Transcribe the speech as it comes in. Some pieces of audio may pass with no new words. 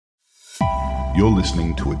You're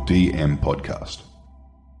listening to a DM podcast.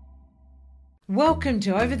 Welcome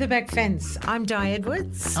to Over the Back Fence. I'm Di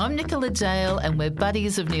Edwards. I'm Nicola Dale, and we're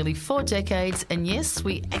buddies of nearly 4 decades. And yes,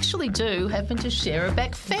 we actually do happen to share a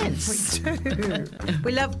back fence. We do.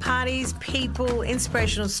 We love parties, people,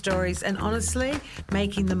 inspirational stories, and honestly,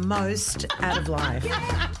 making the most out of life.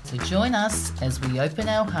 So join us as we open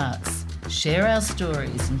our hearts, share our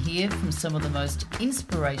stories, and hear from some of the most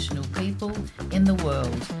inspirational people in the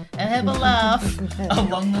world. And have a laugh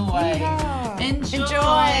along the way. Yeah.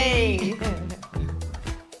 Enjoy.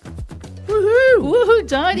 Woohoo! Woohoo,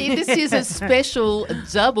 Diney. This is a special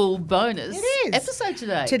double bonus episode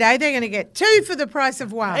today. Today they're going to get 2 for the price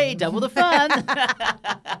of 1. Hey, double the fun.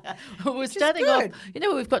 We're starting off. You know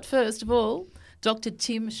what we've got first of all? Dr.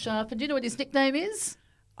 Tim Sharp. And do you know what his nickname is?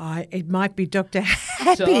 It might be Dr.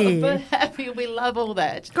 Happy. Dr. Happy. We love all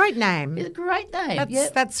that. Great name. It's a great name.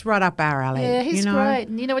 That's right up our alley. Yeah, he's great.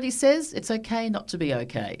 And you know what he says? It's okay not to be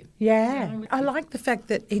okay. Yeah. I like the fact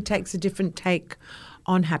that he takes a different take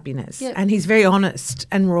on happiness. Yep. And he's very honest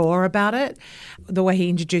and raw about it, the way he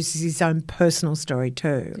introduces his own personal story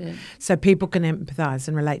too. Yeah. So people can empathise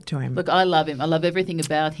and relate to him. Look, I love him. I love everything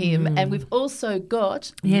about him. And we've also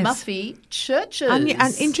got Muffy Churches. An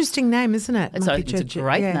interesting name, isn't it? It's a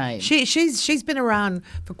great name. She's been around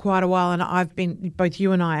for quite a while, and I've been, both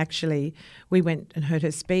you and I actually, we went and heard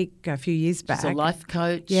her speak a few years back. She's a life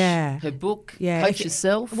coach. Yeah. Her book, Coach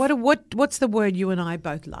Yourself. What's the word you and I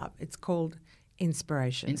both love? It's called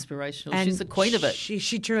inspiration. Inspirational. And she's the queen of it.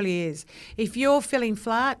 She truly is. If you're feeling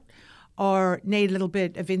flat or need a little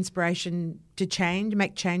bit of inspiration to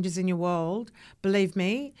make changes in your world, believe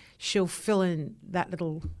me, she'll fill in that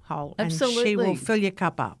little hole. Absolutely. And she will fill your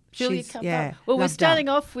cup up. Up. Well, we're starting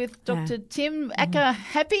off with Dr. Tim Acker.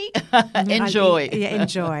 Happy? Enjoy.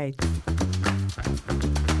 Enjoy.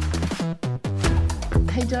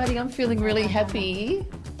 Hey, Dodie, I'm feeling really happy.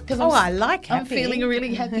 I like happy. I'm feeling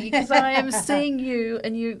really happy because I am seeing you,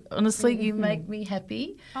 and you honestly, you make me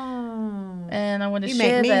happy. Oh, and I want to you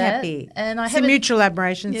share make me that. Happy. And it's a mutual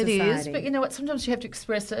admiration society. It is, but you know what? Sometimes you have to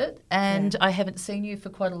express it, and I haven't seen you for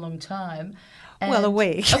quite a long time. Well, a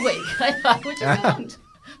week. A week, which is long.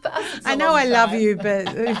 For us, it's I know I love you,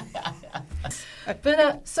 but.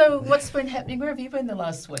 But so what's been happening? Where have you been the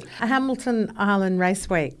last week? Hamilton Island Race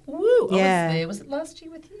Week. Woo! Yeah. I was there. Was it last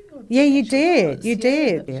year with you? Yeah, you did. You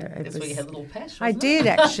did. Yeah, that's where you had a little pash, I did,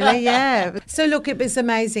 actually, yeah. So, look, it was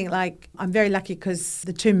amazing. Like, I'm very lucky because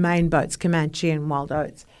the 2 main boats, Comanche and Wild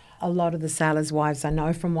Oats, a lot of the sailors' wives I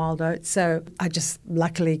know from Wild Oats. So I just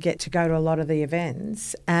luckily get to go to a lot of the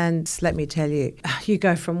events. And let me tell you, you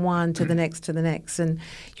go from one to the next to the next. And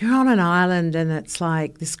you're on an island and it's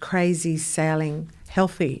like this crazy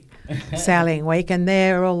healthy sailing week. And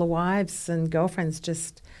there are all the wives and girlfriends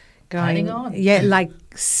just going on. Yeah, like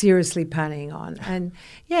seriously partying on. And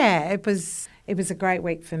yeah, it was a great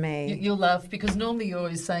week for me. You'll laugh because normally you're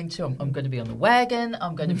always saying to them, I'm going to be on the wagon,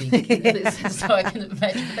 I'm going to be this, so I can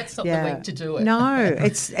imagine, but that's not the week to do it. No,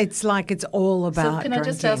 it's like it's all about So can drinking. I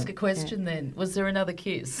just ask a question then? Was there another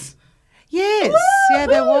kiss? Yes,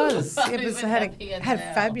 there was. It was had a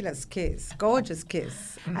fabulous kiss, gorgeous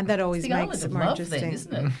kiss, and that always makes it more interesting, then,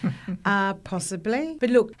 isn't it? Possibly. But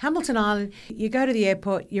look, Hamilton Island, you go to the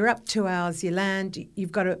airport, you're up 2 hours, you land,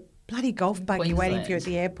 you've got a bloody golf buggy waiting for you at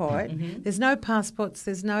the airport. Mm-hmm. There's no passports,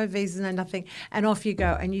 there's no visas, no nothing, and off you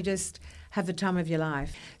go, and you just have the time of your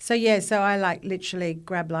life. So I like literally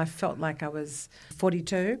grabbed life, felt like I was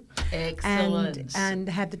 42. Excellent. And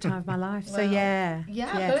had the time of my life. Well, so yeah.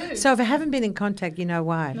 So if I haven't been in contact, you know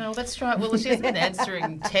why. No, that's right. Well, she's been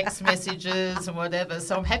answering text messages and whatever,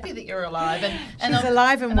 so I'm happy that you're alive. And she's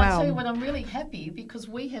alive and well. I'll tell you what, I'm really happy because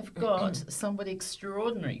we have got somebody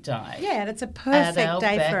extraordinary, Di. Yeah, it's a perfect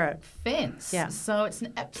day for it. Fence. Yeah. So it's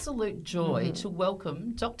an absolute joy to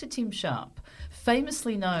welcome Dr. Tim Sharp.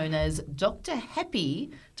 Famously known as Dr.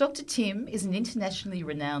 Happy, Dr. Tim is an internationally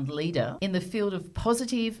renowned leader in the field of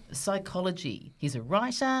positive psychology. He's a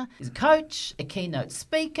writer, he's a coach, a keynote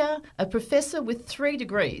speaker, a professor with 3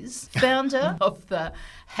 degrees, founder of the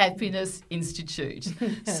Happiness Institute.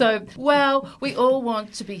 So, we all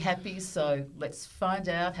want to be happy, so let's find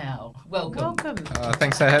out how. Welcome.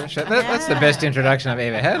 Thanks so much. That's the best introduction I've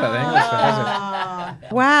ever had, I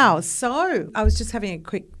think. Wow. So I was just having a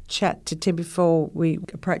quick chat to Tim before we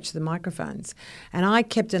approached the microphones, and I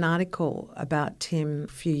kept an article about Tim a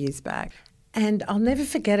few years back, and I'll never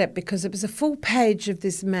forget it because it was a full page of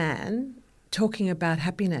this man talking about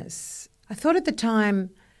happiness. I thought at the time,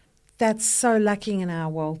 that's so lacking in our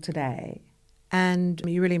world today. And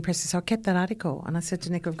you really impressed me. So I kept that article and I said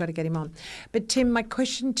to Nick, I've got to get him on. But Tim, my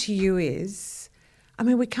question to you is, I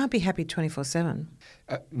mean, we can't be happy 24/7.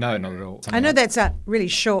 No, not at all. I know that's a really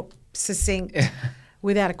short, succinct,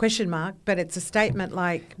 without a question mark, but it's a statement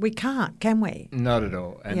like, we can't, can we? Not at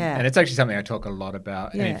all. And it's actually something I talk a lot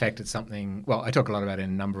about. And in fact, it's something, well, I talk a lot about it in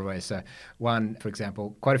a number of ways. So one, for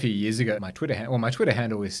example, quite a few years ago, my Twitter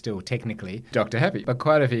handle is still technically Dr. Happy. But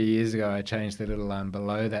quite a few years ago, I changed the little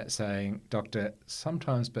below that saying, Dr.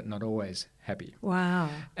 Sometimes but not always happy. Wow.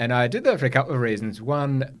 And I did that for a couple of reasons.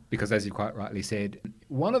 One, because as you quite rightly said,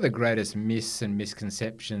 one of the greatest myths and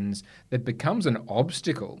misconceptions that becomes an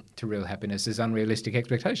obstacle to real happiness is unrealistic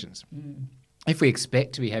expectations. If we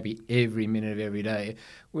expect to be happy every minute of every day,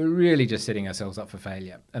 we're really just setting ourselves up for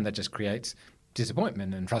failure. And that just creates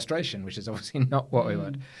disappointment and frustration, which is obviously not what we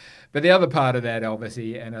want. But the other part of that,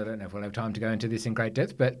 obviously, and I don't know if we'll have time to go into this in great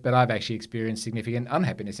depth, but I've actually experienced significant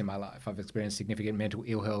unhappiness in my life. I've experienced significant mental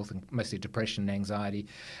ill health and mostly depression and anxiety.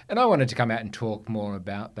 And I wanted to come out and talk more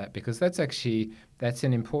about that because that's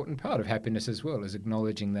an important part of happiness as well, is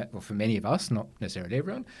acknowledging that, well, for many of us, not necessarily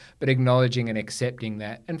everyone, but acknowledging and accepting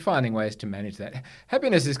that and finding ways to manage that.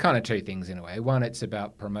 Happiness is kind of two things in a way. One, it's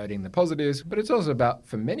about promoting the positives, but it's also about,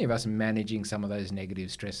 for many of us, managing some of those negative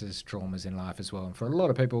stresses, traumas in life as well. And for a lot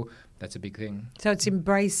of people, that's a big thing. So it's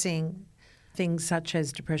embracing things such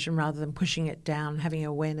as depression rather than pushing it down, having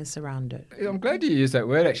awareness around it. I'm glad you used that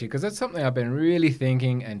word, actually, because that's something I've been really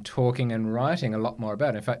thinking and talking and writing a lot more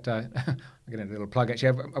about. In fact, I'm going to do a little plug, actually.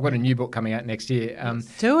 I've got a new book coming out next year.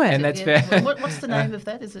 Do it. And that's fair. What's the name of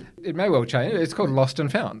that? Is it? It may well change. It's called Lost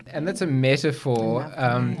and Found. And that's a metaphor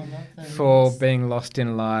for being lost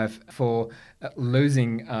in life, for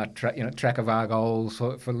losing track of our goals,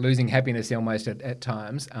 for losing happiness almost at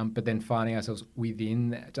times, but then finding ourselves within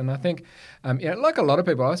that. And I think, like a lot of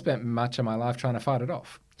people, I've spent much of my life trying to fight it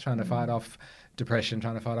off, fight off depression,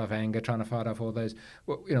 trying to fight off anger, trying to fight off all those,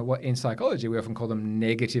 what in psychology we often call them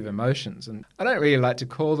negative emotions. And I don't really like to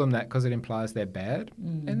call them that because it implies they're bad,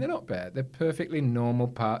 and they're not bad. They're perfectly normal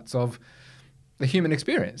parts of the human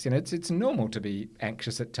experience. It's normal to be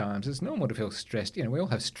anxious at times. It's normal to feel stressed. We all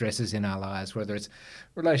have stresses in our lives, whether it's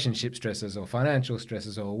relationship stresses or financial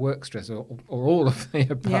stresses or work stress or all of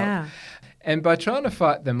the above. Yeah. And by trying to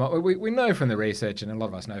fight them off, we know from the research, and a lot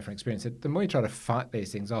of us know from experience, that the more you try to fight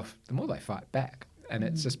these things off, the more they fight back. And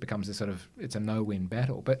it just becomes it's a no-win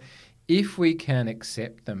battle. But if we can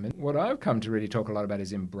accept them, and what I've come to really talk a lot about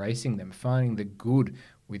is embracing them, finding the good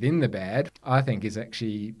within the bad, I think is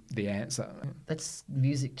actually the answer. That's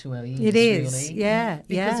music to our ears. It is, really. Yeah.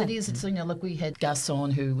 Because it is. It's like we had Gus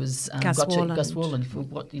on, who was Gus Worland for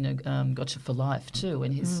what Gotcha for Life too,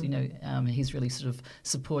 and his he's really sort of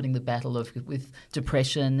supporting the battle with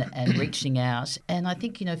depression and reaching out. And I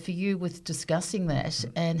think for you with discussing that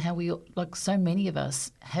and how we, like so many of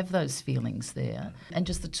us, have those feelings there, and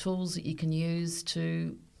just the tools that you can use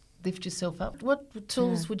to lift yourself up. What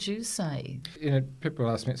tools would you say?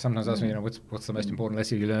 People sometimes ask me, what's the most important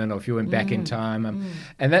lesson you learned, or if you went back in time.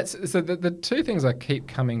 And that's so the two things I keep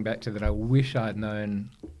coming back to that I wish I'd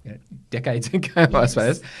known decades ago, I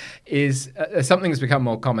suppose, is something that's become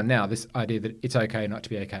more common now. This idea that it's okay not to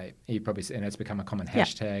be okay. You probably it's become a common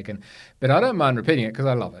hashtag, but I don't mind repeating it because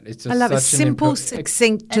I love it. It's just such simple,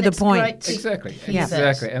 succinct, to the point. Exactly,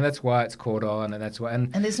 and that's why it's caught on, and that's why.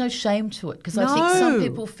 And there's no shame to it because I think some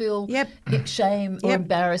people feel shame or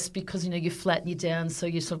embarrassed because you flatten you down, so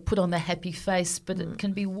you sort of put on the happy face, but it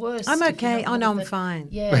can be worse. I'm okay. Oh no, I'm fine.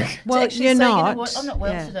 Yeah. Well, you're not. You know what? I'm not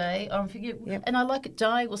well today. And I like it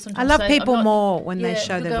dying. Or sometimes I love people more when they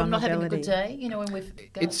show their vulnerability. I'm not having a good day. When we've.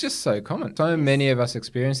 It's just so common. So many of us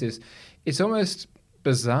experience this. It's almost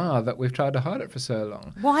bizarre that we've tried to hide it for so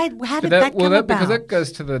long. Why? How did that come about? Because that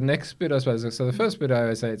goes to the next bit, I suppose. So the first bit I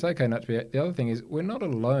always say it's okay not to be. The other thing is we're not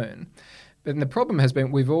alone. But the problem has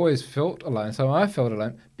been we've always felt alone. So I felt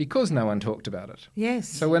alone because no one talked about it. Yes.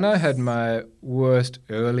 So when I had my worst,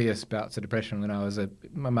 earliest bouts of depression when I was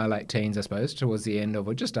my late teens, I suppose, towards the end of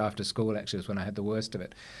or just after school actually was when I had the worst of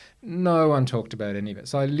it. No one talked about any of it.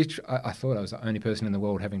 So I thought I was the only person in the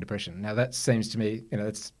world having depression. Now that seems to me,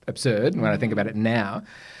 that's absurd when I think about it now.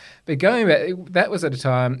 But going back, that was at a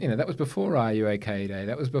time, that was before Are You OK Day,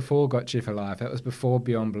 that was before Gotcha for Life, that was before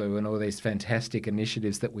Beyond Blue and all these fantastic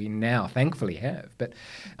initiatives that we now thankfully have. But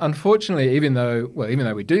unfortunately, even though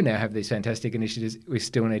we do now have these fantastic initiatives, we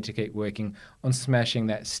still need to keep working on smashing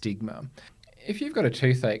that stigma. If you've got a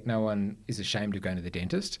toothache, no one is ashamed of going to the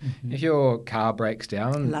dentist. Mm-hmm. If your car breaks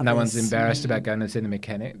down, no one's embarrassed about going to see the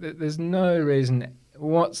mechanic. There's no reason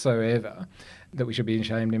whatsoever that we should be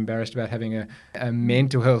ashamed, embarrassed about having a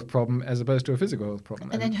mental health problem as opposed to a physical health problem.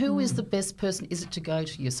 And then who is the best person? Is it to go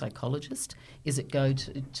to your psychologist? Is it go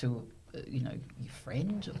to your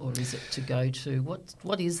friend, or is it to go to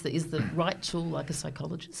what is the right tool, like a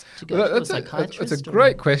psychologist, to go to a psychiatrist? It's a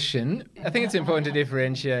great question. I think it's important to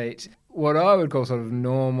differentiate what I would call sort of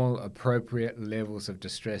normal, appropriate levels of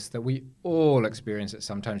distress that we all experience at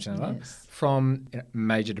some time in our life, from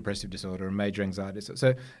major depressive disorder and major anxiety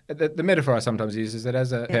disorder. So the metaphor I sometimes use is that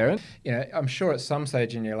as a parent, I'm sure at some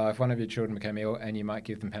stage in your life, one of your children became ill and you might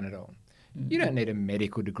give them Panadol. You don't need a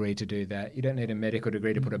medical degree to do that. You don't need a medical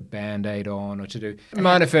degree to put a Band-Aid on or to do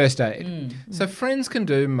minor first aid. So friends can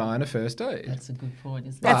do minor first aid. That's a good point,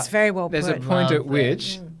 isn't it? That's very well put. There's a point at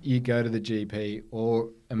which you go to the GP or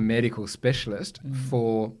a medical specialist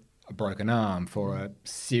for a broken arm, for a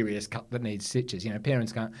serious cut that needs stitches.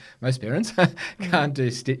 Most parents can't do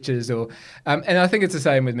stitches and I think it's the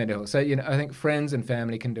same with mental health. So, I think friends and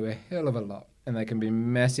family can do a hell of a lot. And they can be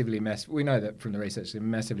massively, we know that from the research, they're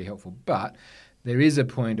massively helpful. But there is a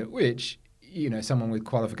point at which, someone with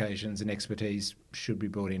qualifications and expertise should be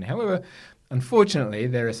brought in. However, unfortunately,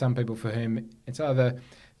 there are some people for whom it's either,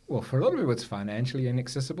 for a lot of people it's financially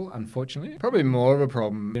inaccessible, unfortunately. Probably more of a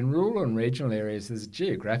problem in rural and regional areas, there's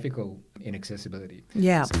geographical inaccessibility.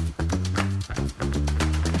 Yeah.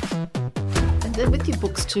 And then with your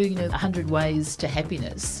books too, 100 Ways to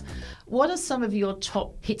Happiness, what are some of your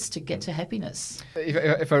top hits to get to happiness?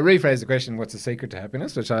 If I rephrase the question, what's the secret to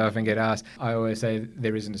happiness, which I often get asked, I always say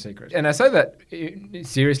there isn't a secret. And I say that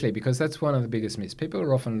seriously because that's one of the biggest myths. People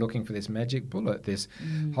are often looking for this magic bullet, this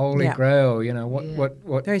holy grail,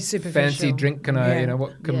 what very fancy drink can I,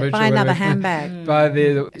 what kombucha. Buy another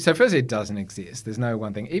handbag. So firstly, it doesn't exist. There's no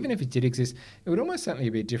one thing. Even if it did exist, it would almost certainly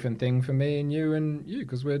be a different thing for me and you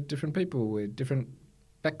because we're different people, we're different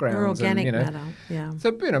backgrounds. We're organic matter, yeah.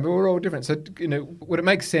 So, but we're all different. So, would it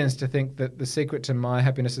make sense to think that the secret to my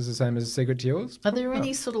happess is the same as the secret to yours? Are there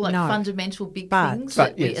any sort of fundamental big things?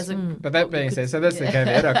 But that being said, so that's the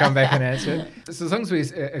caveat. I'll come back and answer it. So as long as we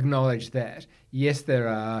acknowledge that, yes, there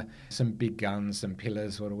are some big guns, some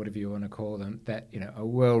pillars, or whatever you want to call them, that are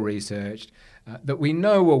well researched, that we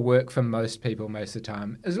know will work for most people most of the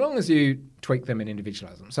time, as long as you tweak them and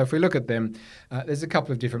individualise them. So if we look at them, there's a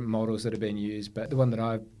couple of different models that have been used, but the one that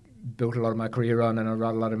I've built a lot of my career on and I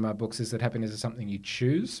write a lot in my books is that happiness is something you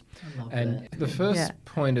choose. I love and that. The first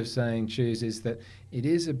point of saying choose is that it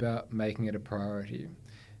is about making it a priority.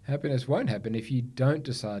 Happiness won't happen if you don't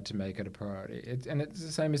decide to make it a priority. And it's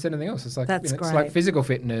the same as anything else. It's like it's like physical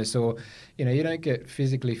fitness, or you don't get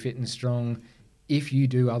physically fit and strong if you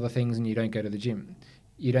do other things and you don't go to the gym.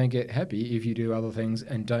 You don't get happy if you do other things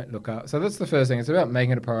and don't look up. So that's the first thing. It's about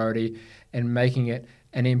making it a priority and making it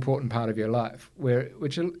an important part of your life.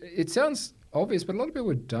 Which it sounds obvious, but a lot of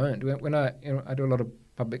people don't. When I do a lot of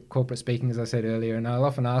public corporate speaking, as I said earlier, and I'll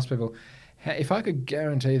often ask people, if I could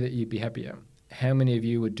guarantee that you'd be happier, how many of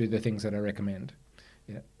you would do the things that I recommend?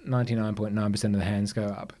 99.9% of the hands go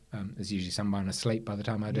up. There's usually someone asleep by the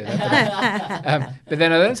time I do that. But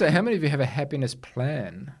then I then say, how many of you have a happiness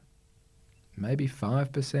plan? Maybe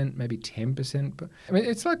 5%, maybe 10%. But I mean,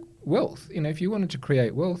 it's like wealth. If you wanted to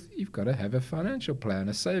create wealth, you've got to have a financial plan,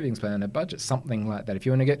 a savings plan, a budget, something like that. If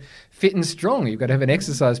you want to get fit and strong, you've got to have an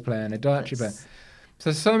exercise plan, a dietary plan.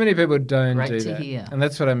 So many people don't do that. Hear. And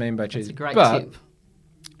that's what I mean by choose. That's a great tip.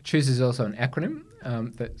 Choose is also an acronym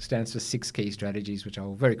that stands for 6 key strategies, which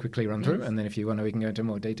I'll very quickly run through, and then if you want to, we can go into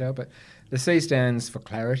more detail. But the C stands for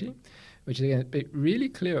clarity, which is, again, be really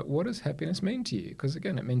clear at what does happiness mean to you? Because,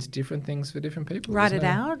 again, it means different things for different people. Write it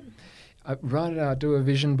out. Write it out, do a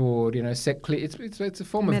vision board, set clear. It's a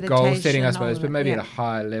form of goal setting, I suppose, but maybe at a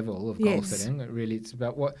higher level of goal setting. Really, it's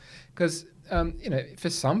about what... Because, for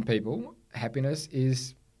some people, happiness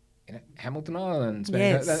is... Hamilton Island,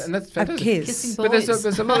 and that's fantastic. Kiss. But there's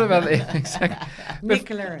a lot of other exactly.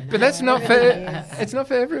 But that's not for it's not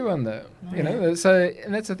for everyone though. No. So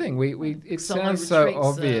and that's the thing. It sounds so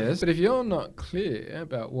obvious, but if you're not clear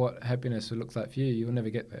about what happiness looks like for you, you'll never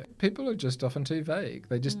get there. People are just often too vague.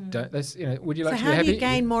 They just don't. Would you like to be happy? So how do you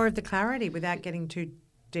gain more of the clarity without getting too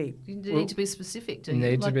deep? You need to be specific, do you?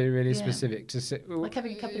 Need to be really specific. Like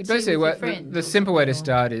having a cup of tea basically, with your friend. The simple way to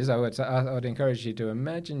start is I would encourage you to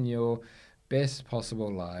imagine your best possible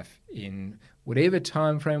life in whatever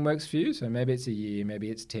time frame works for you. So maybe it's a year, maybe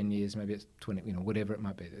it's 10 years, maybe it's 20, whatever it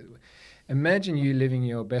might be. Imagine you living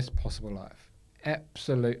your best possible life.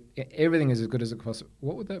 Everything is as good as it possible.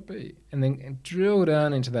 What would that be? And then drill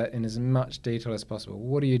down into that in as much detail as possible.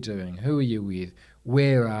 What are you doing? Who are you with?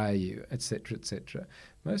 Where are you? Etc. etc.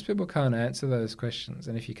 Most people can't answer those questions,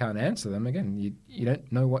 and if you can't answer them, again, you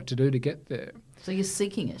don't know what to do to get there. So you're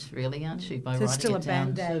seeking it, really, aren't you? By so it's still a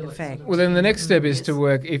Band-Aid effect. Well, then the next step is to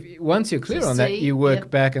work. Once you're clear on that, you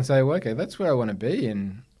work back and say, well, okay, that's where I want to be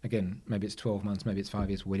in again, maybe it's 12 months, maybe it's 5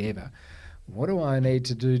 years, whatever. What do I need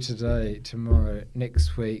to do today, tomorrow,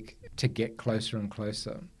 next week to get closer and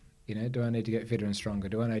closer? Do I need to get fitter and stronger?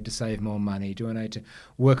 Do I need to save more money? Do I need to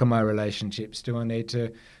work on my relationships? Do I need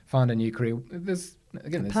to find a new career? There's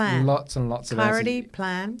lots and lots of clarity,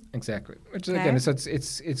 plan. Exactly. Which again,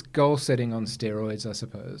 it's goal setting on steroids, I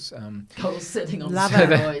suppose. Goal setting on Love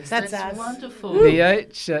steroids. That's wonderful. The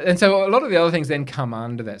H, and so a lot of the other things then come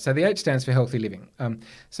under that. So the H stands for healthy living.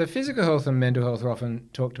 So physical health and mental health are often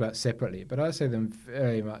talked about separately, but I see them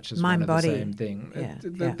very much as one of the same thing.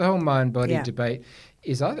 The whole mind-body debate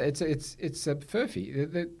is either it's a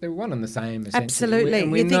furphy. They're one and the same. Absolutely.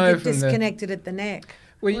 We you think know you're from disconnected at the neck.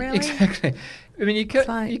 Well, really? Exactly. I mean, you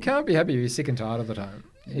can't be happy if you're sick and tired all the time,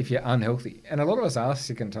 if you're unhealthy. And a lot of us are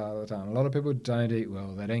sick and tired all the time. A lot of people don't eat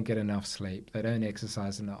well. They don't get enough sleep. They don't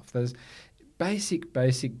exercise enough. There's basic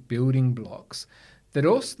building blocks that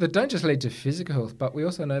don't just lead to physical health, but we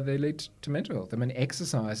also know they lead to mental health. I mean,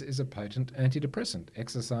 exercise is a potent antidepressant.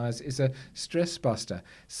 Exercise is a stress buster.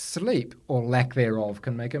 Sleep, or lack thereof,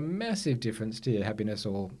 can make a massive difference to your happiness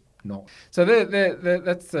or not. So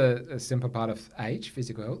that's a simple part of H,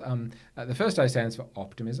 physical health. The first A stands for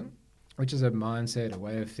optimism, which is a mindset, a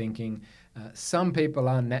way of thinking. Some people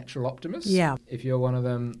are natural optimists. Yeah. If you're one of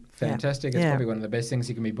them, fantastic. It's Yeah. probably one of the best things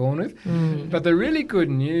you can be born with. But the really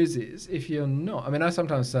good news is if you're not, I mean, I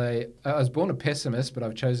sometimes say I was born a pessimist, but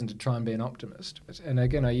I've chosen to try and be an optimist. And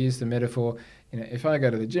again, I use the metaphor, if I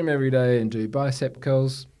go to the gym every day and do bicep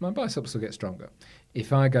curls, my biceps will get stronger.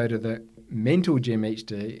 If I go to the mental gym each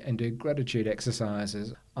day and do gratitude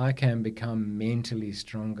exercises, I can become mentally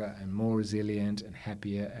stronger and more resilient and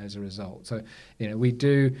happier as a result. So,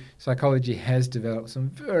 psychology has developed some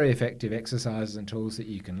very effective exercises and tools that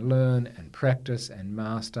you can learn and practice and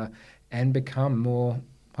master and become more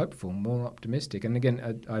hopeful, more optimistic. And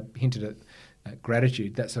again, I hinted at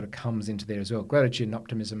gratitude. That sort of comes into there as well. Gratitude and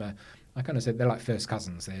optimism are, I kind of said, they're like first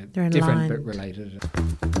cousins. They're different but related.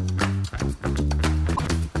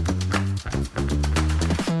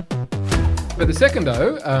 But the second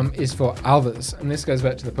O is for others, and this goes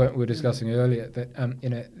back to the point we were discussing earlier. That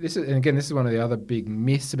this is one of the other big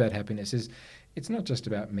myths about happiness. Is it's not just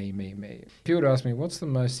about me. If you were to ask me what's the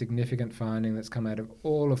most significant finding that's come out of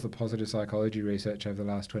all of the positive psychology research over the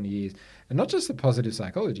last 20 years, and not just the positive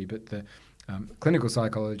psychology, but the clinical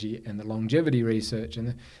psychology and the longevity research,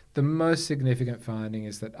 and the most significant finding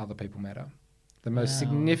is that other people matter. The most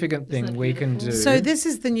significant thing we can do. So this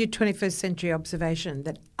is the new 21st century observation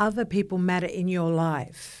that other people matter in your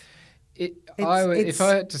life. If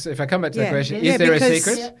I come back to the question, is there a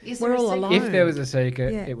secret? We're all alone. If there was a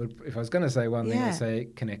secret, it would. If I was going to say one thing, I'd say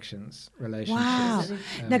connections, relationships. Wow.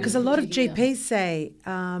 Now, because a lot of GPs say,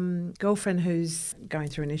 girlfriend who's going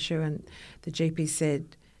through an issue, and the GP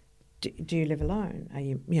said, "Do you live alone? Are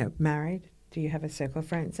you married? Do you have a circle of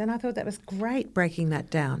friends?" And I thought that was great, breaking that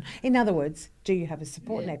down. In other words, do you have a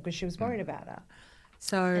support net? Because she was worried about her.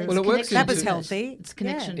 So that was healthy. It's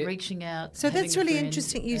connection, reaching out. So that's really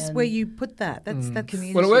interesting where you put that. That's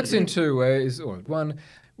community. Well, it works in two ways. One,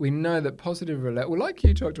 we know that like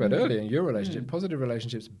you talked about earlier in your relationship, positive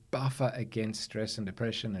relationships buffer against stress and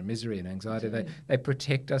depression and misery and anxiety. They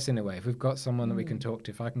protect us in a way. If we've got someone that we can talk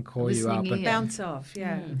to, if I can call you up and bounce off,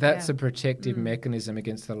 that's a protective mechanism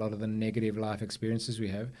against a lot of the negative life experiences we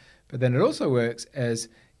have. But then it also works as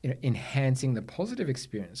enhancing the positive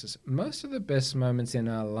experiences. Most of the best moments in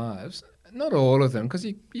our lives, not all of them, because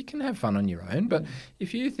you can have fun on your own, but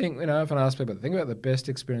if you think, I often ask people to think about the best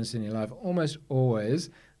experience in your life, almost always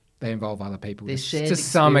they involve other people to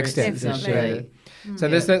some extent. They're shared. So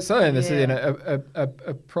there's that saying,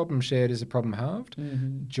 a problem shared is a problem halved.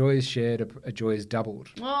 Joy is shared, a joy is doubled.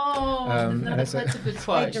 That's a good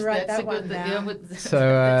quote. That's a good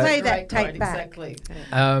play that tape back. Exactly.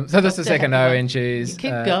 So that's the second O in choose. You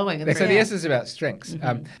keep going. So the S is about strengths.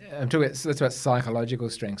 I'm talking about, so that's about psychological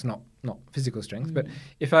strengths, not physical strength. But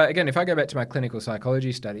if I go back to my clinical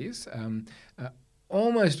psychology studies,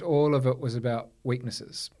 almost all of it was about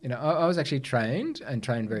weaknesses. I was actually trained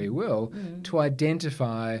very well to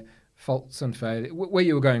identify faults and failure, where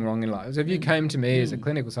you were going wrong in life. So if you came to me as a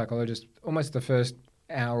clinical psychologist, almost the first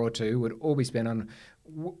hour or two would all be spent on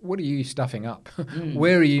what are you stuffing up?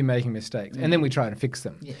 Where are you making mistakes? And then we try and fix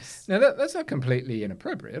them. Yes. Now that's not completely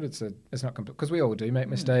inappropriate. It's not because we all do make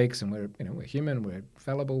mistakes, and we're human, we're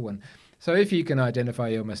fallible. So if you can identify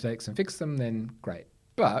your mistakes and fix them, then great.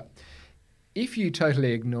 But if you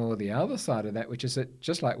totally ignore the other side of that, which is that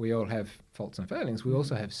just like we all have faults and failings, we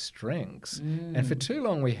also have strengths. And for too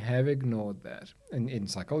long we have ignored that, in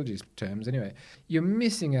psychology's terms anyway. You're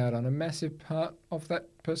missing out on a massive part of that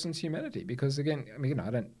person's humanity because, again, I mean, I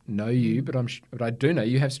don't know you, but I do know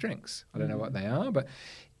you have strengths. I don't know what they are, but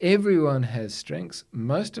everyone has strengths.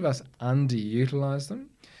 Most of us underutilise them.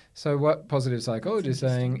 So what positive psychology is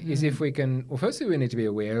saying is if we can, well, firstly we need to be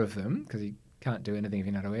aware of them because you can't do anything if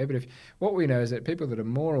you're not aware, but what we know is that people that are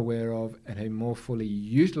more aware of and who more fully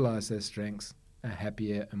utilise their strengths are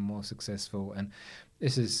happier and more successful. And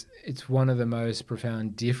it's one of the most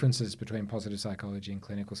profound differences between positive psychology and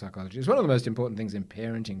clinical psychology. It's one of the most important things in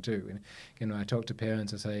parenting too. And again, when I talk to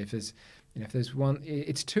parents, I say if there's one,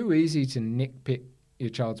 it's too easy to nitpick your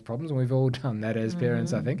child's problems, and we've all done that as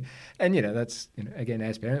parents, I think. And that's again,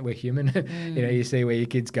 as parents, we're human. You see where your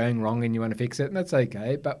kid's going wrong and you want to fix it, and that's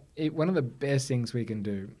okay. But one of the best things we can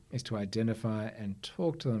do is to identify and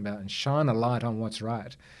talk to them about and shine a light on what's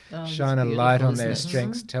right. Shine a light on their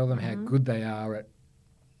strengths. Tell them how good they are at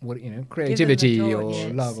creativity or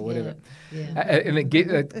love or whatever. And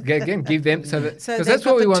again, give them because that's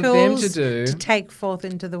what we want them to do. To take forth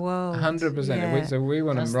into the world. 100%. So we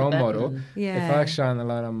want a role model. If I shine the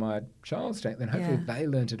light on my child's strength, then hopefully they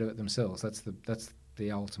learn to do it themselves. That's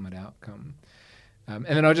the ultimate outcome. And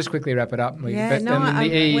then I'll just quickly wrap it up. The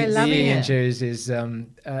E in choose is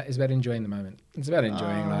about enjoying the moment. It's about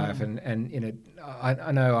enjoying life, and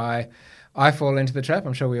I know I fall into the trap.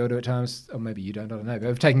 I'm sure we all do at times, or maybe you don't, I don't know, but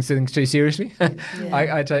of taking things too seriously.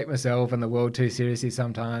 I take myself and the world too seriously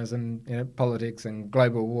sometimes, and politics and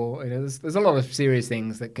global war. There's a lot of serious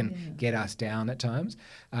things that can get us down at times,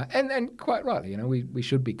 and quite rightly, we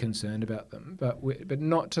should be concerned about them, but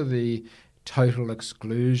not to the total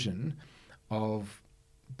exclusion of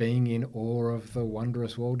being in awe of the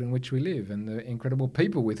wondrous world in which we live and the incredible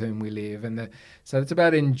people with whom we live. So it's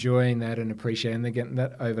about enjoying that and appreciating. Again,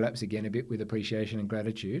 that overlaps again a bit with appreciation and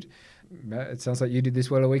gratitude. It sounds like you did this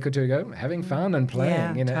well a week or two ago, having fun and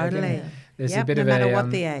playing. Totally. Again, there's a bit no of matter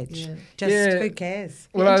what the age. Who cares?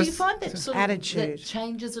 Well, do you find that sort of attitude that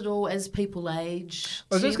changes at all as people age?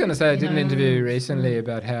 I was just going to say, I did an interview recently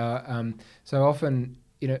about how so often,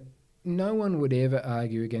 no one would ever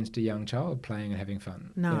argue against a young child playing and having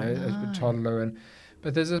fun. As a toddler,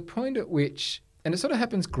 but there's a point at which, and it sort of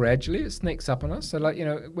happens gradually. It sneaks up on us. So,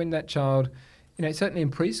 when that child, certainly in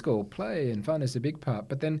preschool, play and fun is a big part.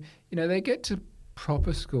 But then, they get to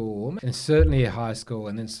proper school, and certainly high school,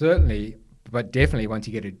 and then certainly, but definitely once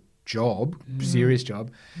you get a job, serious job,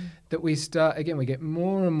 that we start again. We get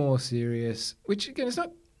more and more serious, which again is not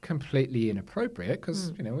completely inappropriate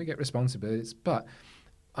because we get responsibilities, but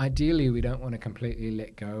ideally, we don't want to completely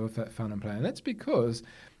let go of that fun and play. And that's because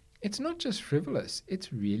it's not just frivolous.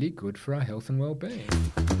 It's really good for our health and well-being.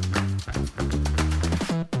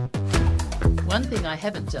 One thing I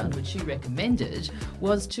haven't done, which you recommended,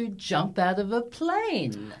 was to jump out of a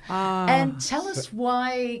plane. And tell us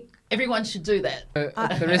why everyone should do that.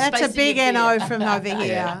 That's a big NO from over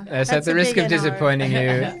here. So at the risk of disappointing you,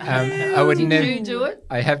 I would never. Did you do it?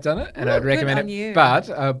 I have done it, and I'd recommend it. But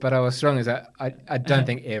I was strong as I don't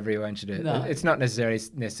think everyone should do it. No. It's not necessary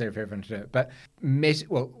for everyone to do it. But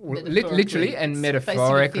literally and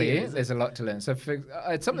metaphorically, there's a lot to learn. So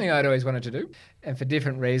it's something I'd always wanted to do, and for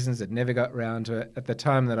different reasons, I'd never got around to it. At the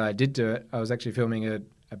time that I did do it, I was actually filming it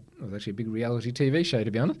was actually a big reality TV show,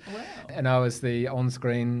 to be honest. Wow. And I was the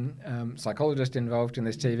on-screen psychologist involved in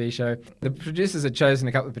this TV show. The producers had chosen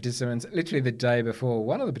a couple of participants literally the day before.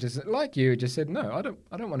 One of the participants, like you, just said, no, I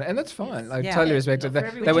don't want to. And that's fine. Yes. I totally respect it.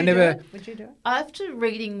 They were never... Would you do it? After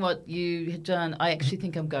reading what you had done, I actually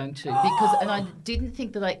think I'm going to. And I didn't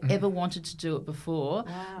think that I ever wanted to do it before.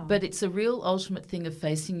 Wow. But it's a real ultimate thing of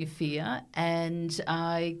facing your fear. And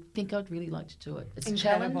I think I'd really like to do it. It's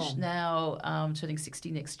incredible. A challenge now, turning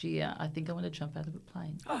 60 next year. I think I want to jump out of a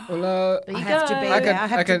plane. Well, there you I have go. to be there. I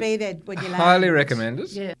have to be there when you land. Highly recommend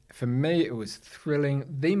it. Yeah. For me, it was thrilling,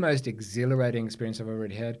 the most exhilarating experience I've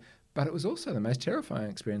already had, but it was also the most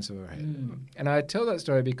terrifying experience I've ever had. And I tell that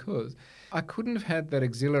story because I couldn't have had that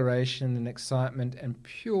exhilaration and excitement and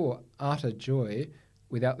pure, utter joy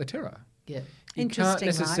without the terror. Yeah. You can't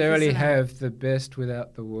necessarily have the best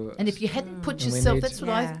without the worst. And if you hadn't put yourself, that's what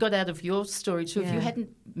I got out of your story too, if you hadn't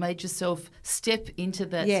made yourself step into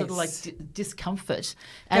that sort of like discomfort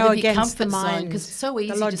out of your comfort zone, because it's so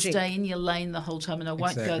easy to stay in your lane the whole time, and I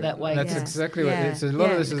won't go that way. That's exactly what it is. A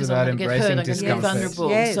lot of this is about embracing discomfort. I'm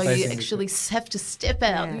vulnerable, so you actually have to step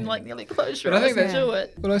out and like nearly close your eyes and do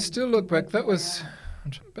it. Well, I still look back, that was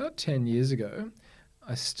about 10 years ago.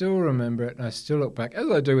 I still remember it, and I still look back, as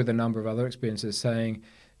I do with a number of other experiences, saying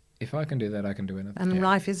if I can do that, I can do anything. And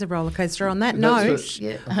life is a roller coaster. On that That's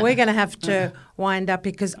note, we're going to have to wind up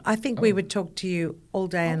because I think we would talk to you all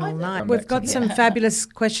day and all night. We've got some fabulous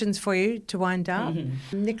questions for you to wind up.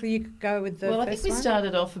 Nicola, you could go with the first one. Well, I think we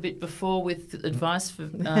started off a bit before with advice for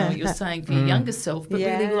you're saying for your younger self, but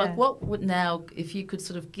really, like, what would now, if you could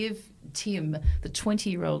sort of give Tim, the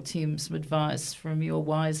 20-year-old Tim, some advice from your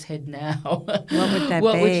wise head now, what would that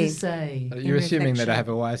what be? would you say? You're assuming that I have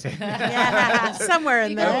a wise head. Yeah, somewhere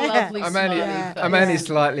in You got a there. lovely I'm only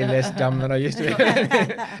slightly less dumb than I used to be.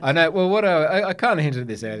 I know. Well, I kind of hinted at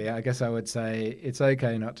this earlier. I guess I would say it's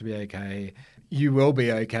okay not to be okay. You will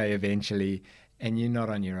be okay eventually, and you're not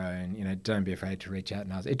on your own. You know, don't be afraid to reach out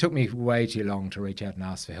and ask. It took me way too long to reach out and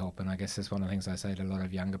ask for help, and I guess that's one of the things I say to a lot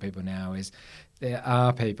of younger people now is there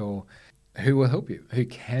are people who will help you, who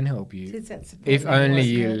can help you, if only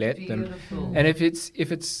you let them. And if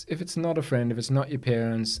it's not a friend, if it's not your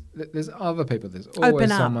parents, there's other people. There's always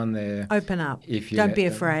someone there. Open up. If you don't be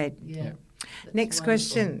them. afraid. Yeah. Next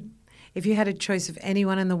question: if you had a choice of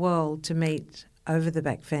anyone in the world to meet over the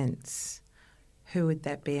back fence, who would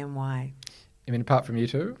that be and why? I mean, apart from you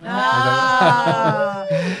two? Ah.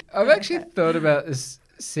 I've actually thought about this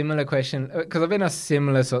similar question because I've been asked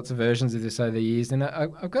similar sorts of versions of this over the years, and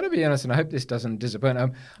I've got to be honest, and I hope this doesn't disappoint. I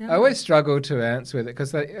always struggle to answer with it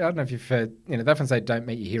because I don't know if you've heard, they often say don't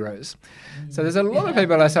meet your heroes. So there's a lot of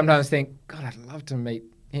people I sometimes think, God, I'd love to meet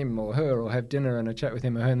him or her or have dinner and a chat with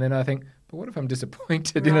him or her, and then I think, but what if I'm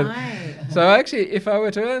disappointed? Right. So actually, if I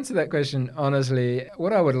were to answer that question honestly,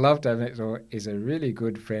 what I would love to have next door is a really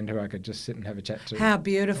good friend who I could just sit and have a chat to. How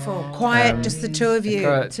beautiful. Quiet, just the two of you.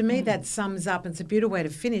 Quiet. To me, that sums up. It's a beautiful way to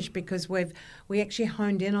finish because we actually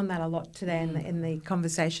honed in on that a lot today in the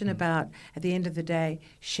conversation about, at the end of the day,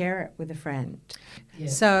 share it with a friend. Yeah.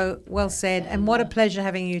 So, well said. And what a pleasure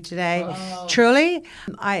having you today. Truly,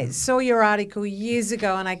 I saw your article years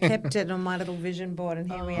ago and I kept it on my little vision board, and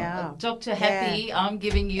here we are. Dr. Happy, I'm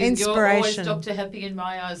giving you, inspiration. You're always Dr. Happy in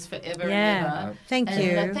my eyes forever and ever. Thank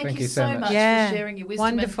you. Thank you so much for sharing your wisdom.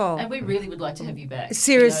 Wonderful. And we really would like to have you back.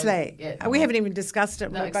 Seriously. We haven't even discussed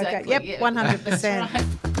it. No, We're exactly. both 100%. That's right.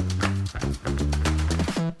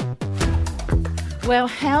 Well,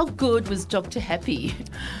 how good was Dr. Happy?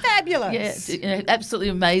 Fabulous. Yeah, absolutely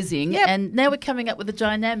amazing. Yep. And now we're coming up with a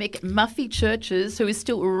dynamic Muffy Churches who is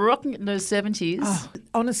still rocking it in those 70s. Oh,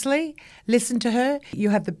 honestly, listen to her. You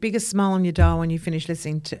have the biggest smile on your dial when you finish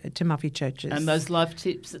listening to Muffy Churches. And those life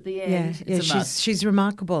tips at the end. Yeah, It's a must. she's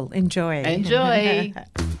remarkable. Enjoy. Enjoy.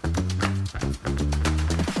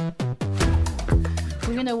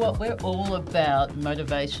 Well, you know what? We're all about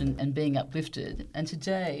motivation and being uplifted. And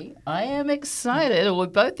today I am excited, or we're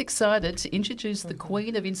both excited, to introduce the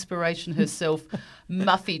Queen of Inspiration herself,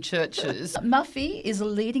 Muffy Churches. Muffy is a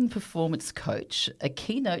leading performance coach, a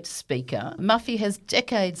keynote speaker. Muffy has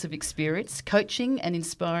decades of experience coaching and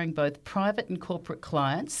inspiring both private and corporate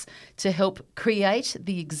clients to help create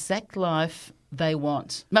the exact life they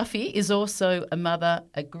want. Muffy is also a mother,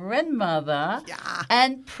 a grandmother,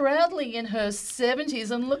 and proudly in her 70s.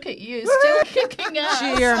 And look at you, still kicking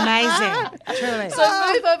ass. You're amazing, truly.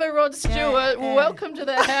 So move over, Rod Stewart. Welcome to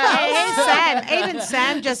the house. Hey, Sam. Even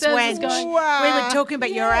Sam just Sam's went. going, We were talking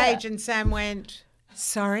about your age, and Sam went,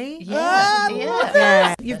 sorry?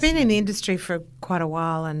 Yeah. You've been in the industry for quite a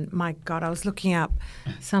while, and my God, I was looking up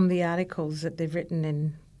some of the articles that they've written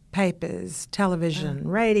in papers, television,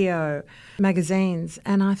 radio, magazines,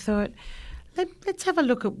 and I thought, let's have a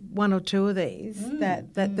look at one or two of these that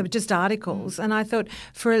were just articles. And I thought,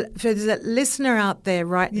 for there's a listener out there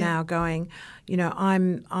right now going,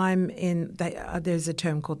 I'm in. There's a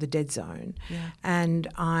term called the dead zone, and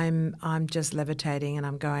I'm just levitating, and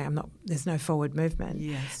I'm going. I'm not. There's no forward movement.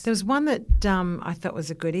 Yes. There was one that I thought was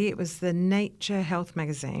a goodie. It was the Nature Health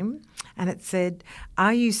magazine, and it said,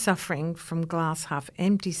 "Are you suffering from glass half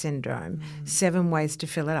empty syndrome? 7 ways to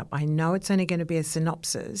fill it up." I know it's only going to be a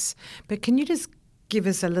synopsis, but can you just give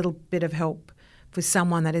us a little bit of help for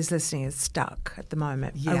someone that is listening is stuck at the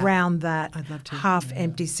moment around that I'd love to.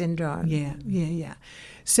 half-empty syndrome? Yeah.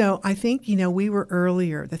 So I think, we were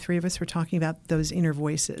earlier, the three of us were talking about those inner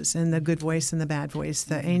voices and the good voice and the bad voice,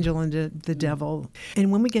 the angel and the devil.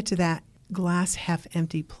 And when we get to that glass half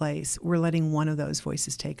empty place, we're letting one of those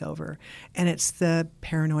voices take over, and it's the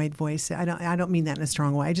paranoid voice. I don't mean that in a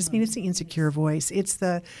strong way. I just mean it's the insecure voice. It's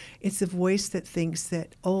the voice that thinks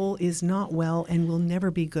that all is not well and will never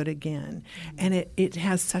be good again, and it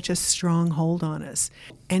has such a strong hold on us.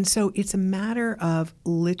 And so it's a matter of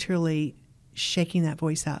literally shaking that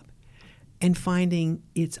voice up and finding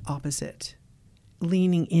its opposite,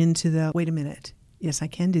 leaning into the wait a minute, yes, I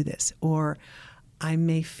can do this, or I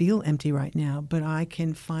may feel empty right now, but I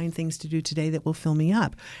can find things to do today that will fill me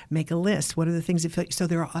up. Make a list. What are the things that fill you? So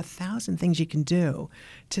there are 1,000 things you can do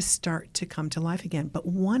to start to come to life again. But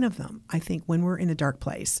one of them, I think, when we're in a dark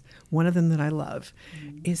place, one of them that I love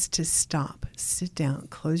is to stop, sit down,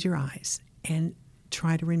 close your eyes, and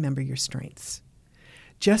try to remember your strengths.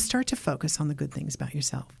 Just start to focus on the good things about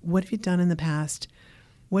yourself. What have you done in the past?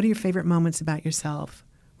 What are your favorite moments about yourself?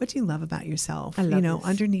 What do you love about yourself? I love this.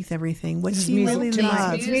 Underneath everything. What This do is you music really to my,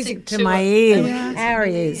 love? it's music to to my us. ears, Yeah. our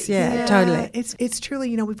ears. Yeah, totally. It's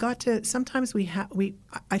truly, we've got to. Sometimes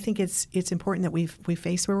I think it's important that we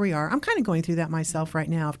face where we are. I'm kind of going through that myself right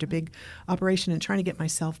now after a big operation and trying to get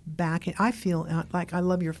myself back. And I feel like I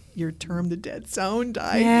love your term, the dead zone.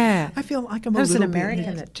 Yeah. I feel like I'm That a was an little bit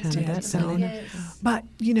American that termed dead it. zone. Yes. But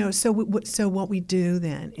so what we do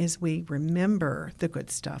then is we remember the good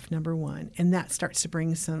stuff, number one, and that starts to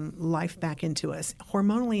bring some life back into us,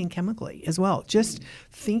 hormonally and chemically as well. Just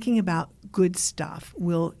thinking about good stuff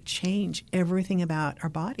will change everything about our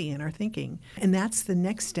body and our thinking. And that's the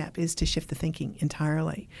next step, is to shift the thinking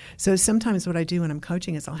entirely. So sometimes what I do when I'm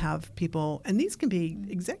coaching is I'll have people, and these can be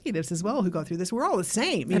executives as well who go through this. We're all the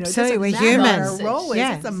same. Absolutely, we're It doesn't matter humans. what our role is.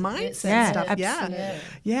 Yeah. It's a mindset Yeah, stuff. absolutely.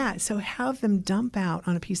 Yeah. So have them dump out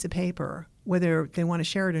on a piece of paper, whether they want to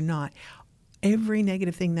share it or not, every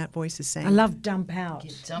negative thing that voice is saying. I love dump out.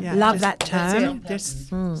 Yeah, Love just- that that's term. it. Just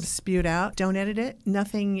spew it out. Don't edit it.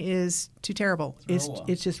 Nothing is too terrible. It's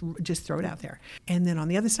just throw it out there. And then on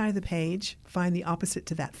the other side of the page, find the opposite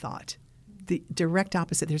to that thought. The direct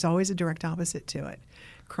opposite. There's always a direct opposite to it.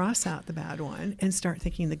 Cross out the bad one and start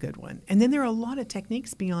thinking the good one. And then there are a lot of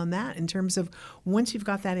techniques beyond that in terms of once you've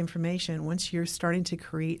got that information, once you're starting to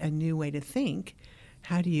create a new way to think,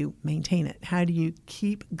 how do you maintain it? How do you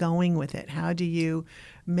keep going with it? How do you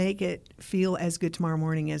make it feel as good tomorrow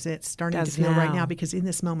morning as it's starting to Does feel right now. now? Because in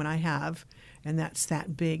this moment I have, and that's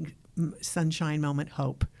that big sunshine moment,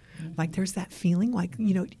 hope. Like there's that feeling like,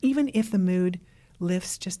 even if the mood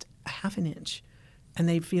lifts just a half an inch and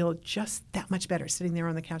they feel just that much better sitting there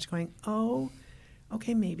on the couch going, oh,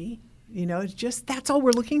 okay, maybe. It's just that's all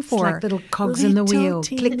we're looking for. like little cogs in the Little wheel.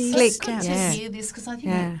 teeny Click, It's click. good Yeah. to hear this, because I think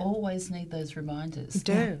Yeah. we always need those reminders. You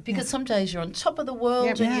do. Because some days you're on top of the world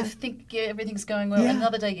Yep. and Yeah. you think everything's going well. Yeah. And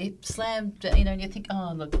another day you slam, and you think,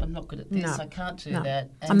 oh, look, I'm not good at this. No. I can't do No. that.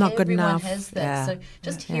 And I'm not good everyone enough. has that. Yeah. So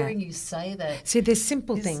just Yeah. hearing you say that. See, there's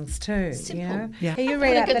simple Is things too. simple. Yeah. Hey, you I'm read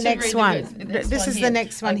gonna out get the to next read one. the next This one is here. the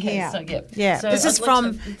next one Okay, here. so, Yeah. So This is I'd like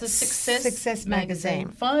from the Success Magazine.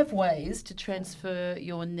 5 ways to transfer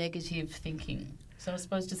your negative thinking. So I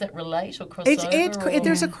suppose, does that relate or cross There's over?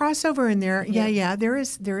 a crossover in there. Yeah. There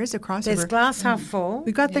is a crossover. There's glass half full.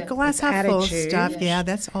 We've got the Yeah. glass It's half full attitude. stuff. Yes. Yeah,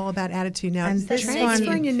 that's all about attitude now. And this Transferring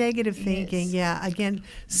one- your negative thinking. Yes. Yeah, again,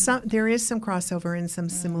 there is some crossover and some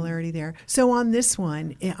similarity there. So on this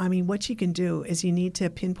one, I mean, what you can do is you need to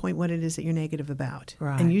pinpoint what it is that you're negative about.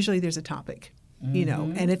 Right. And usually there's a topic.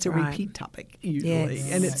 And it's a Right. repeat topic usually, Yes.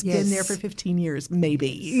 and it's Yes. been there for 15 years, maybe.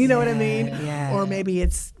 You know what I mean? Yeah. Or maybe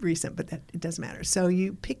it's recent, but it doesn't matter. So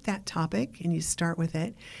you pick that topic and you start with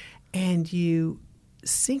it, and you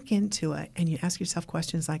sink into it, and you ask yourself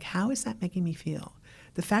questions like, how is that making me feel?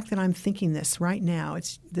 The fact that I'm thinking this right now,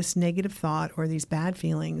 it's this negative thought or these bad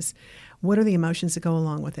feelings, what are the emotions that go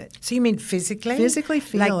along with it? So you mean physically? Physically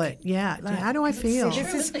feel Like- it. Yeah. How do I feel? true.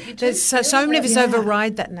 This is, Isn't it? You do there's so feel many of us that.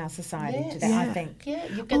 override that in our society today, I Yeah. think. Yeah,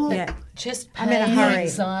 you get Oh. the Yeah. chest I'm pain, in a hurry.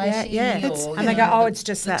 anxiety, Yeah. or, And you they go, know, oh, the- it's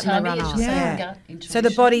just the that and tummy, they run it's off. just Yeah. gut So the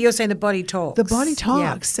intuition. body, you're saying the body talks. The body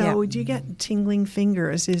talks. So Yeah. do you get tingling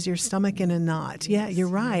fingers? Is your stomach in a knot? Yeah, you're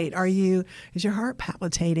right. Is your heart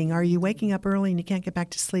palpitating? Are you waking up early and you can't get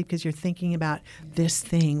back to sleep because you're thinking about this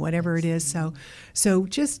thing, whatever it is? So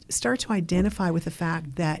just start to identify with the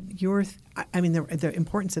fact that the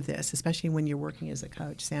importance of this, especially when you're working as a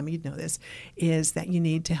coach, Sam, you'd know this, is that you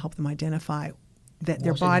need to help them identify that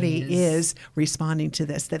their What it body is. is responding to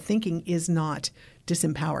this, that thinking is not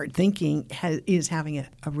disempowered. Thinking is having a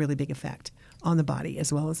really big effect on the body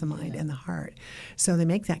as well as the mind and the heart. So they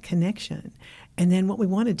make that connection. And then what we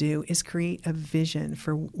want to do is create a vision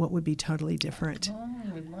for what would be totally different. Oh,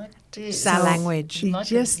 we like this. It's our language. You Like it,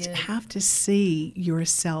 just yeah. have to see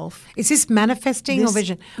yourself. Is this manifesting or This-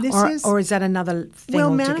 vision? this Or is that another thing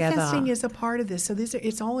Well, altogether? manifesting is a part of this. So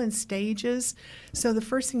it's all in stages. So the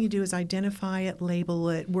first thing you do is identify it, label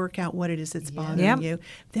it, work out what it is that's bothering Yep. you.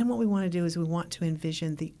 Then what we want to do is we want to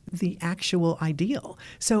envision the actual ideal.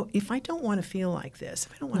 So if I don't want to feel like this,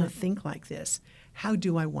 if I don't want to think like this, how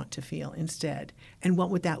do I want to feel instead? And what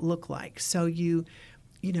would that look like? So you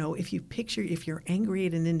if you're angry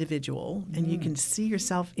at an individual and you can see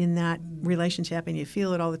yourself in that relationship and you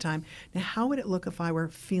feel it all the time, now how would it look if I were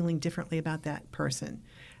feeling differently about that person?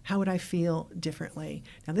 How would I feel differently?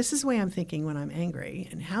 Now, this is the way I'm thinking when I'm angry.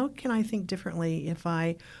 And how can I think differently if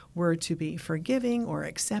I were to be forgiving or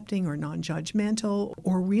accepting or non-judgmental,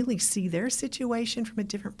 or really see their situation from a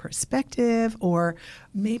different perspective, or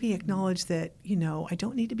maybe acknowledge that, I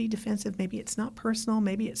don't need to be defensive. Maybe it's not personal.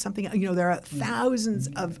 Maybe it's something, there are thousands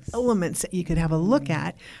of elements that you could have a look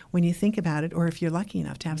at when you think about it, or if you're lucky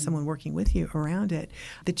enough to have someone working with you around it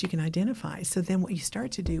that you can identify. So then what you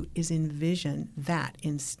start to do is envision that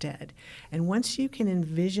instead. And once you can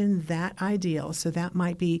envision that ideal, so that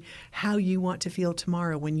might be how you want to feel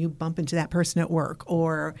tomorrow when you bump into that person at work,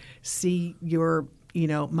 or see your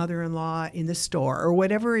mother-in-law in the store, or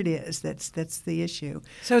whatever it is that's the issue.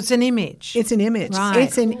 So it's an image. It's an image. Right.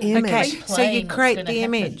 It's an image. Okay. So you create the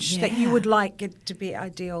happen. image that you would like it to be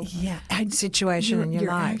ideal situation in your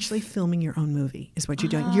you're life. You're actually filming your own movie is what you're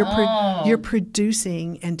doing. You're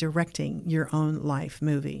producing and directing your own life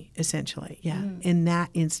movie, essentially, in that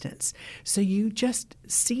instance. So you just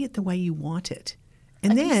see it the way you want it.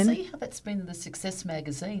 And I then can see how that's been in the Success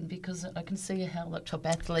magazine, because I can see how the top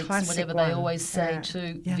athletes and Classic whatever one. they always say Yeah.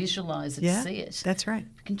 to Yeah. visualise it, Yeah, see it. that's right.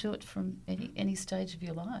 You can do it from any stage of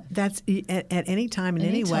your life. That's at any time, in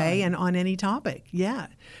any Any way, time. and on any topic. Yeah.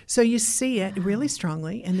 So you see it really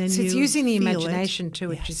strongly, and then So you it's using the feel it. imagination too,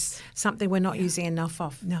 which is something we're not using enough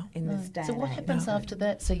of in this day. So what and age. happens after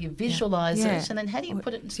that? So you visualise Yeah. it, and then how do you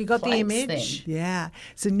put it into So you got the place image. then? Yeah.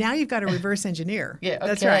 So now you've got to reverse engineer. Yeah,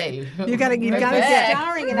 That's okay. right. You've got to We're get back.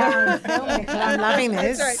 Starring in our own film, Nicola. I'm loving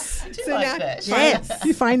this. That's right. I do So like now, that. Yes.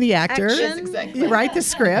 you find the actor. Action. Yes, exactly. You write the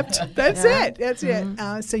script. That's Yeah. it. That's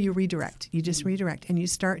it. So you redirect. You just redirect, and you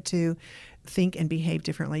start to think and behave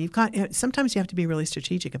differently. Sometimes you have to be really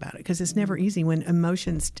strategic about it, because it's never easy when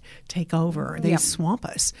emotions take over. They swamp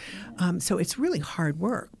us. So it's really hard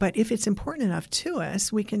work. But if it's important enough to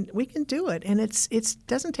us, we can do it. And it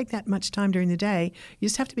doesn't take that much time during the day. You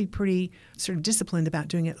just have to be pretty sort of disciplined about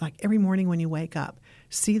doing it. Like every morning when you wake up,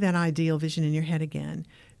 see that ideal vision in your head again.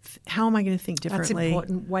 How am I going to think That's differently?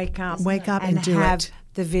 important. Wake up and do have it.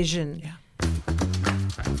 the vision. Yeah.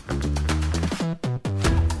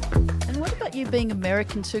 And what about you being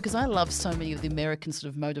American too? Because I love so many of the American sort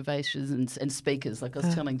of motivations and speakers. Like I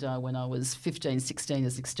was telling Di, when I was 15, 16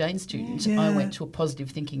 as exchange student, I went to a positive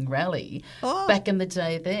thinking rally back in the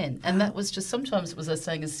day then. And that was just, sometimes it was as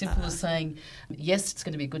simple as saying, yes, it's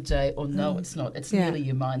going to be a good day, or no, it's not. It's merely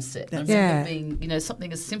your mindset. And I remember being,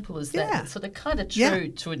 something as simple as that. Yeah. It's sort of kind of true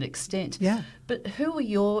to an extent. Yeah. But who were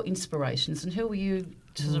your inspirations, and who were you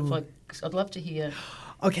sort of like, I'd love to hear.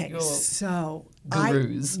 Okay, Your so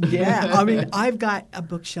gurus. I've got a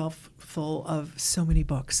bookshelf full of so many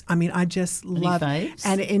books. I mean, I just love faves?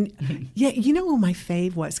 and you know who my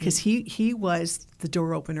fave was, because he was the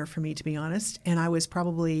door opener for me, to be honest. And I was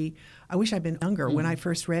probably, I wish I'd been younger when I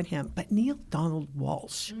first read him. But Neil Donald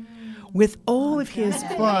Walsh, with all of his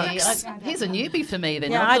books. He's a newbie for me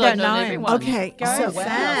then. Yeah, Not I that don't know him. everyone. Okay, Go, so Wow,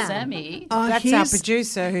 Sam. Sammy. That's our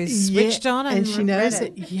producer who's switched on and she knows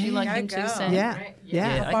read it. Do you like him too, girl. Sam? Yeah,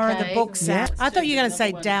 yeah. Yeah. Borrow the Okay. book, Sam. Yeah. I thought you were going to say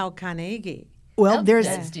Another one. Dale Carnegie. Well, Our there's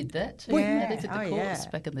dads did that too. Yeah. They did the Oh, course yeah.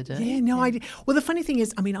 back in the day. Yeah, no, I did. Well, the funny thing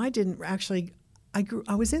is, I mean, I didn't actually.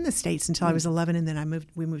 I was in the States until I was 11, and then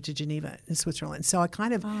we moved to Geneva in Switzerland. So I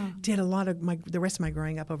kind of did a lot of the rest of my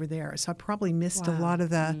growing up over there. So I probably missed a lot of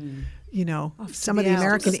the, some of the the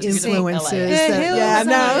American Alps. influences. Yeah,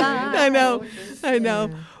 I know.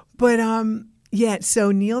 But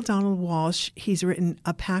so Neil Donald Walsh, he's written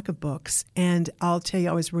a pack of books, and I'll tell you,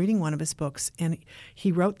 I was reading one of his books, and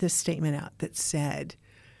he wrote this statement out that said,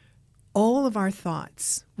 all of our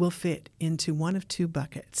thoughts will fit into one of two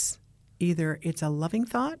buckets. Either it's a loving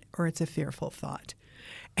thought or it's a fearful thought.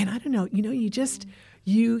 And I don't know, you just,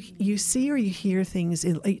 you see or you hear things,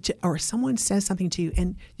 or someone says something to you,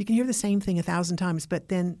 and you can hear the same thing 1,000 times, but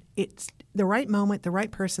then it's the right moment, the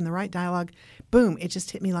right person, the right dialogue, boom, it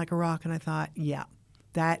just hit me like a rock. And I thought, yeah,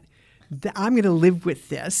 that I'm going to live with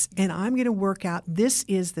this, and I'm going to work out, this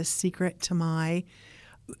is the secret to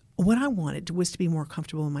what I wanted was to be more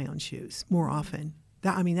comfortable in my own shoes more often.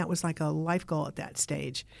 That was like a life goal at that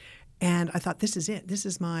stage. And I thought, this is it. This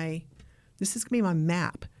is going to be my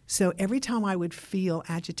map. So every time I would feel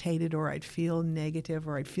agitated, or I'd feel negative,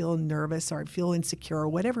 or I'd feel nervous, or I'd feel insecure, or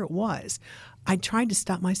whatever it was, I tried to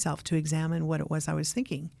stop myself to examine what it was I was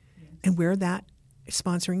thinking and where that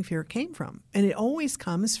sponsoring fear came from. And it always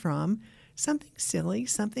comes from something silly,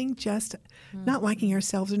 something just not liking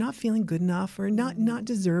ourselves, or not feeling good enough, or not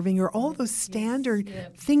deserving, or all those standard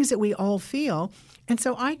things that we all feel. And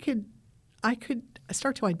so I I could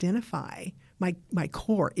start to identify my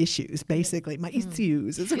core issues, basically, my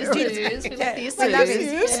issues. Is what Issues. it is. We like the Well, that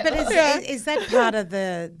issues. is- Yeah. But is that part of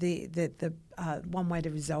the one way to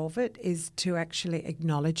resolve it is to actually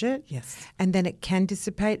acknowledge it? Yes. And then it can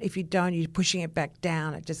dissipate. If you don't, you're pushing it back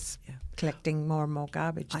down. It just collecting more and more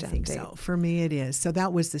garbage I down think deep. so. For me, it is. So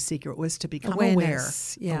that was the secret, was to become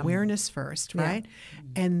Awareness, aware. yeah. Awareness first, Yeah. right?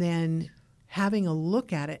 And then having a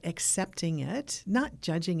look at it, accepting it, not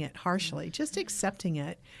judging it harshly, just accepting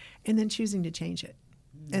it, and then choosing to change it,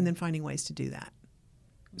 and then finding ways to do that.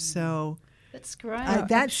 So That's great.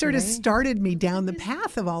 that sort of actually. started me down the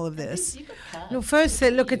path of all of this. You got cards. Look, first,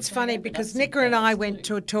 look, it's funny open up because some Nicola and I cards. went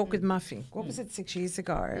to a talk with Muffy. What was it, 6 years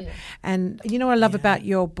ago? Yeah. And you know what I love about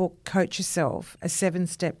your book, Coach Yourself, A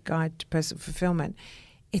 7-Step Guide to Personal Fulfillment?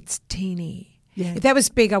 It's teeny. Yeah. If that was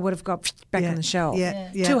big, I would have got back Yeah. on the shelf. Yeah.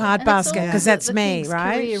 Yeah. Too hard And it's basket all because the- that's the me, things,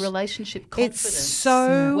 right? Career, relationship, confidence, It's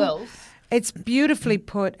so wealth. It's beautifully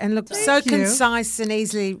put and look so Thank you. concise and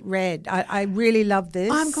easily read. I really love this.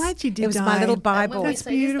 I'm glad you did, It was my Di. little And when Bible. we That's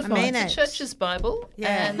say this, beautiful. I mean it's it. the church's Bible.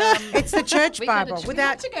 Yeah, And, it's the church we go to Bible. ch- we Without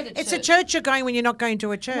like to go to it's a church. church you're going when you're not going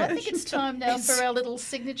to a church. Well, I think it's time now for our little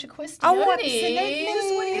signature question. Oh, What do you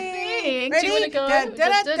think? Ready? Do you want to go? Da,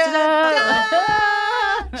 da, da, da,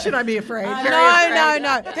 da. Should I be afraid?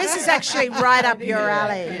 No. This is actually right up your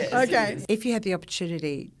alley. Okay. If you had the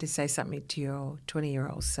opportunity to say something to your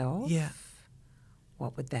 20-year-old self, Yeah.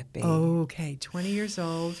 what would that be? Okay, 20 years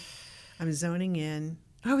old. I'm zoning in.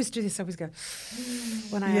 I always do this. I always go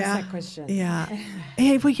when I ask that question. Yeah.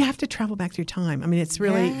 Hey, well, you have to travel back through time. I mean, it's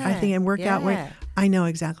really, I think, and work out Yeah. where I know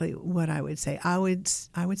exactly what I would say. I would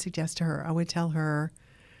suggest to her, I would tell her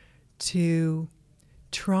to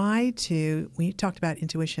try to, we talked about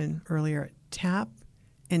intuition earlier, tap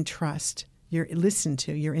and trust listen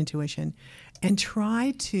to your intuition and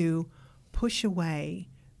try to push away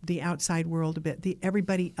the outside world a bit,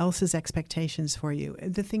 everybody else's expectations for you,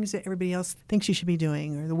 the things that everybody else thinks you should be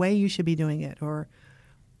doing or the way you should be doing it, or,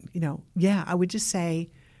 I would just say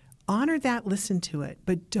honor that, listen to it,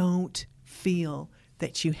 but don't feel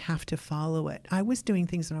that you have to follow it. I was doing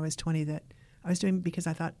things when I was 20 that I was doing because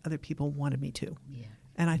I thought other people wanted me to. Yeah.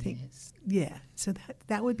 And I think, so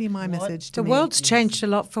that would be my message to The me. world's changed a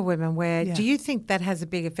lot for women. Yeah. Do you think that has a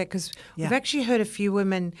big effect? Because we've actually heard a few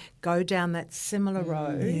women go down that similar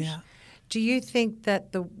road. Yeah. Do you think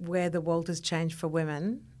that where the world has changed for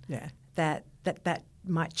women, Yeah. that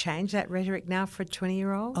might change that rhetoric now for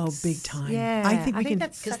 20-year-olds? Oh, big time. Yeah, I think we can-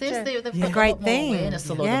 that's Because such they've a got a great lot more thing. awareness,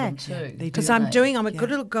 a lot Yeah. of them too. They do. Because don't I'm a good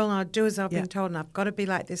little girl and I do as I've Yeah. been told and I've got to be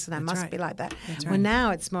like this and I That's must right. be like that. That's Well, right. now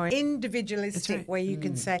it's more individualistic right. where you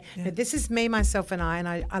can say, Yeah. no, this is me, myself and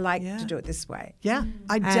I like Yeah. to do it this way. Yeah,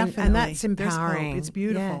 I And- definitely. And that's There's hope. empowering. It's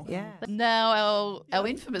beautiful. Yeah. Now, our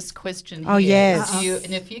infamous question Oh, here yes. is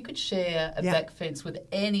and if you could share a Yeah. back fence with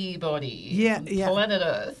anybody Yeah, on yeah. planet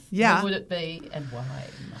Earth, Yeah. who would it be and why,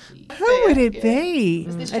 Muffy? Who would it Yeah. be?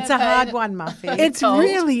 Is this It's a hard champagne? one, Muffy. It's cold?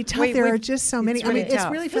 really tough. We- there we- are just so many. it's I mean, really it's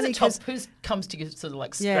tough. really Who's funny the top? because Who comes to you sort of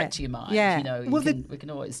like Yeah. straight to your mind? Yeah. You know, Well, we can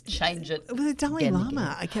always change it. with the Dalai again and Lama,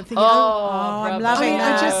 again. I kept thinking. Oh, I'm bravo. loving I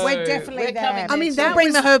that. just- We're definitely We're there. coming I mean, there that too.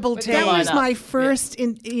 Bring the herbal We're tea. That going was up. my Yeah. first,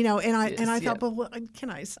 and I Yes, thought, yeah. well, can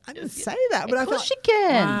I didn't say that, but Of I course thought, you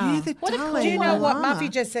can. Wow. yeah, the What a Dalai cool Do you know what Lama. Muffy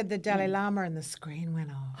just said? The Dalai Lama and the screen went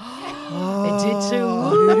off. It did too.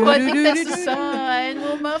 Ooh, I think that's a sign.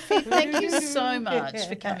 Well, Muffy, thank you so much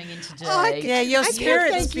for coming in today. Yeah, your I can't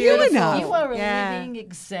spirit's thank you beautiful. enough. You are a Yeah. living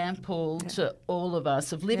example to all of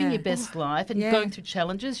us of living Yeah. your best life and Yeah. going through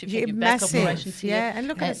challenges. You've had You're your back massive. operations here. Yeah, and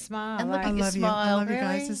look at her smile, And look like- at I your love you. I smile. love you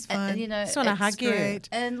guys. Really? It's fun. And, you know, Just wanna it's hug you. great.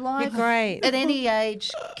 And life great. at any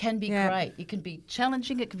age can be Yeah. great. It can be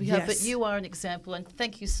challenging. It can be hard, but Yes. you are an example. And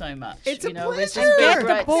thank you so much. It's a you know, we're just pleasure. being Get the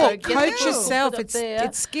great. book, So get the Coach book, Yourself. put it It's there.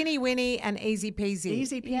 skinny winny and easy peasy.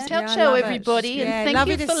 Easy Yeah. peasy. Ciao, I ciao, love it. everybody, Yeah, and thank love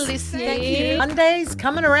you to for s- listening. Thank you. Monday's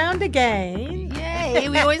coming around again. Yay,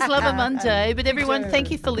 we always love a Monday. But everyone,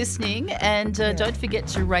 thank you for listening. And don't forget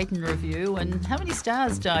to rate and review. And how many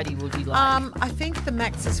stars, Didi, would you like? I think the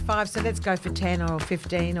max is 5, so let's go for 10 or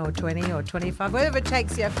 15 or 20 or 25, whatever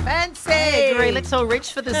takes your fancy. I agree. Let's all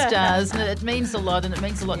reach for the stars. And it means a lot, and it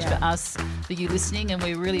means a lot to us for you listening, and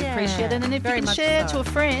we really Yeah, appreciate it. And if you very can much share so. to a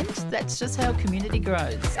friend, that's just how community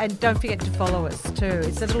grows. And don't forget to follow us too.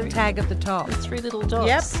 It's a little tag at the top. 3 little dots.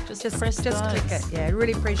 Yep, Just press just those. click it. Yeah,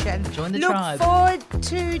 really appreciate it. Join the Look tribe. forward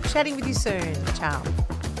to chatting with you soon. Ciao.